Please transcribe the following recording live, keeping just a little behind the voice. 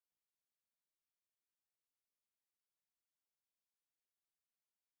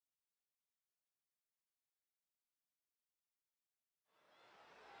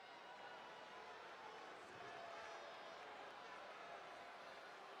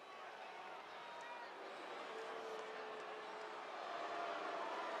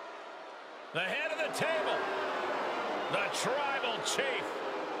The head of the table, the tribal chief.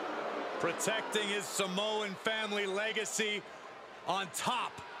 Protecting his Samoan family legacy on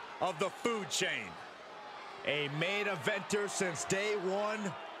top of the food chain. A main eventer since day one,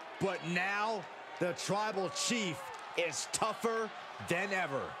 but now the tribal chief is tougher than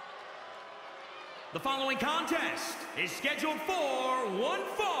ever. The following contest is scheduled for one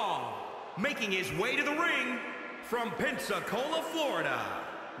fall. Making his way to the ring from Pensacola, Florida,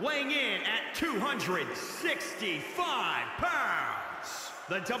 weighing in at 265 pounds,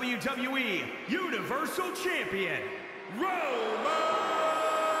 the WWE Universal Champion, Roman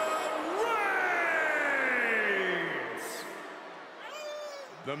Reigns!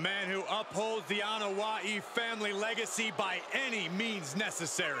 The man who upholds the Anoa'i family legacy by any means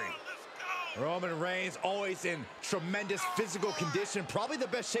necessary. Roman Reigns always in tremendous physical condition, probably the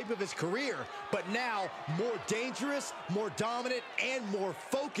best shape of his career, but now more dangerous, more dominant, and more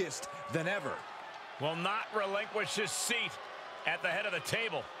focused than ever. Will not relinquish his seat at the head of the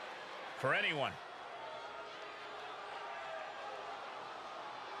table for anyone.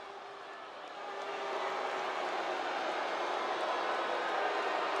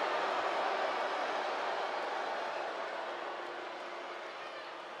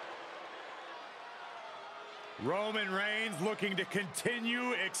 Roman Reigns looking to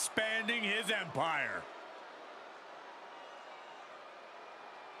continue expanding his empire.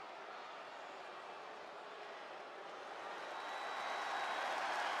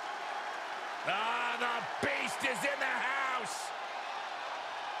 Ah, the beast is in the house.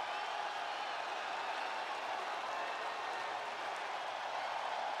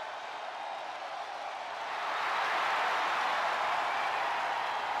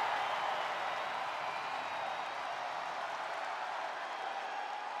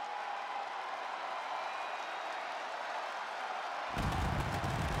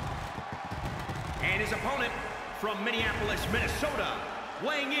 And his opponent from Minneapolis, Minnesota,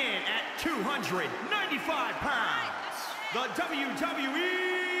 weighing in at 295 pounds, the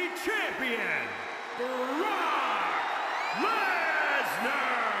WWE Champion, Brock Lesnar!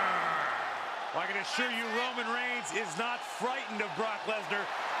 I can assure you Roman Reigns is not frightened of Brock Lesnar,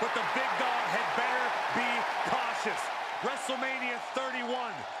 but the big dog had better be cautious. WrestleMania 31,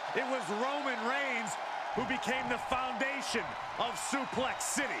 it was Roman Reigns who became the foundation of Suplex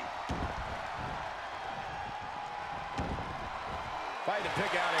City. If I had to pick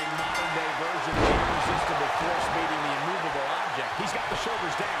out a modern-day version of the irresistible force meeting the immovable object, he's got the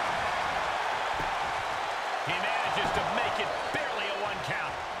shoulders down. He manages to make it barely a one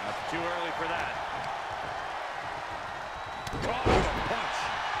count. That's too early for that. Caught with a punch.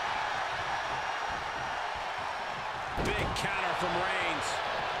 Big counter from Reigns.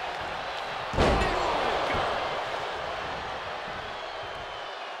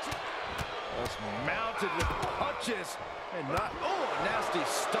 Just mounted with punches. And not, oh, a nasty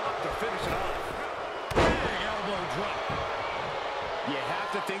stop to finish it off. Big elbow drop. You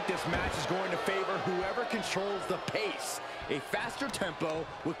have to think this match is going to favor whoever controls the pace. A faster tempo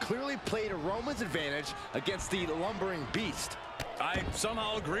would clearly play to Roman's advantage against the lumbering beast. I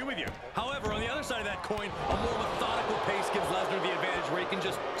somehow agree with you. However, on the other side of that coin, a more methodical pace gives Lesnar the advantage where he can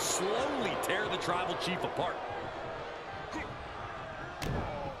just slowly tear the tribal chief apart.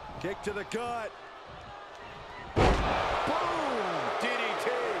 Kick to the gut. Boom! DDT!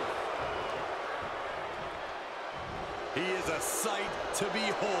 He is a sight to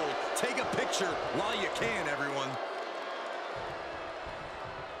behold. Take a picture while you can, everyone.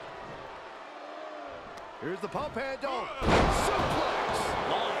 Here's the pump handle. Suplex!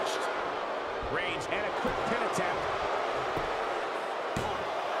 Launched. Reigns had a quick pin attempt.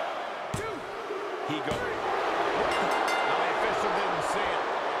 He goes. No, the official didn't see it.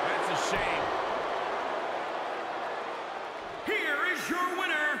 That's a shame. Here is your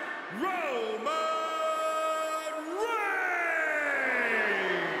winner, Roman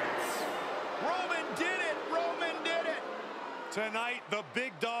Reigns! Roman did it! Roman did it! Tonight, the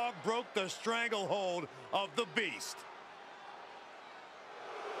big dog broke the stranglehold of the beast.